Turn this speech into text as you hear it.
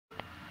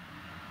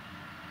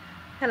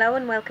Hello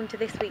and welcome to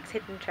this week's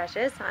Hidden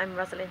Treasures. I'm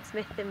Rosalyn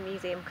Smith, the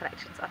Museum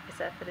Collections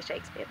Officer for the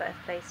Shakespeare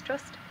Birthplace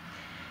Trust.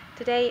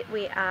 Today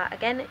we are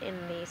again in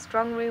the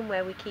strong room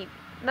where we keep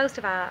most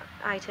of our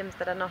items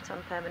that are not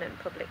on permanent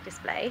public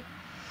display.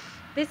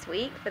 This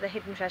week for the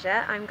Hidden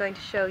Treasure I'm going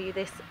to show you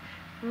this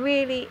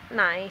really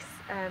nice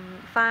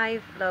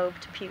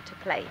 5-lobed pewter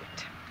plate.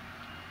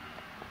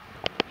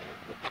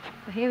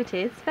 So here it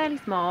is, fairly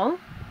small,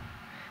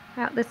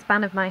 about the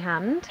span of my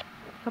hand,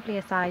 probably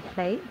a side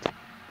plate.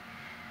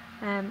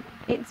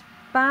 It's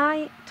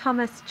by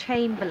Thomas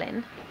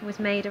Chamberlain. It was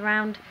made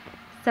around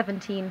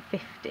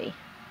 1750,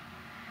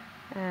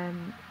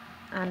 and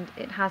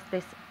it has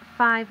this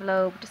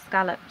 5-lobed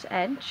scalloped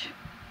edge.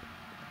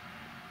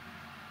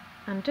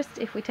 And just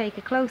if we take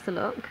a closer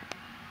look,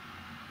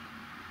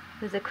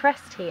 there's a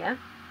crest here,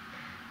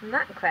 and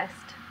that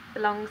crest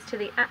belongs to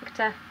the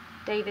actor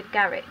David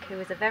Garrick, who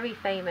was a very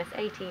famous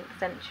 18th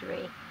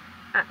century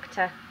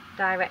actor,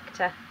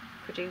 director,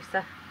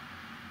 producer,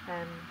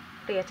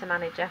 theatre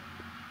manager,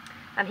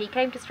 and he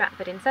came to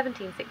Stratford in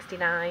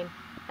 1769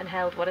 and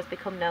held what has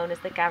become known as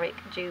the Garrick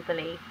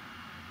Jubilee,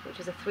 which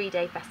was a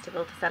 3-day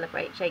festival to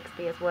celebrate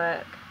Shakespeare's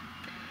work.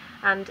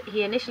 And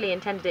he initially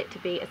intended it to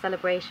be a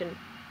celebration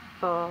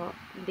for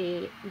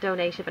the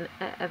donation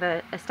of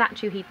a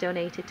statue he'd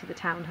donated to the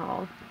town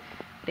hall,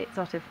 but it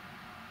sort of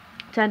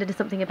turned into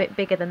something a bit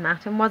bigger than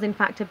that, and was in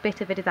fact a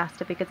bit of a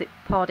disaster because it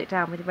poured it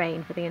down with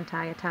rain for the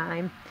entire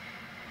time.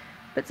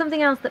 But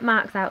something else that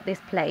marks out this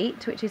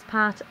plate, which is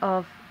part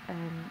of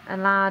a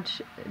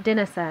large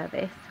dinner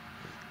service,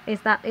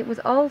 is that it was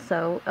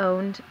also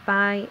owned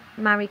by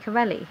Marie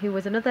Corelli, who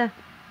was another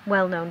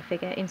well-known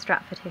figure in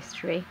Stratford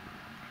history,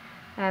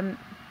 and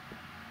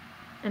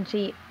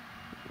she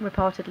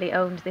reportedly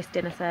owned this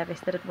dinner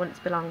service that had once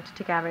belonged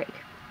to Garrick.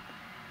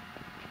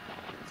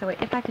 So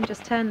if I can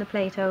just turn the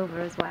plate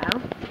over as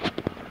well.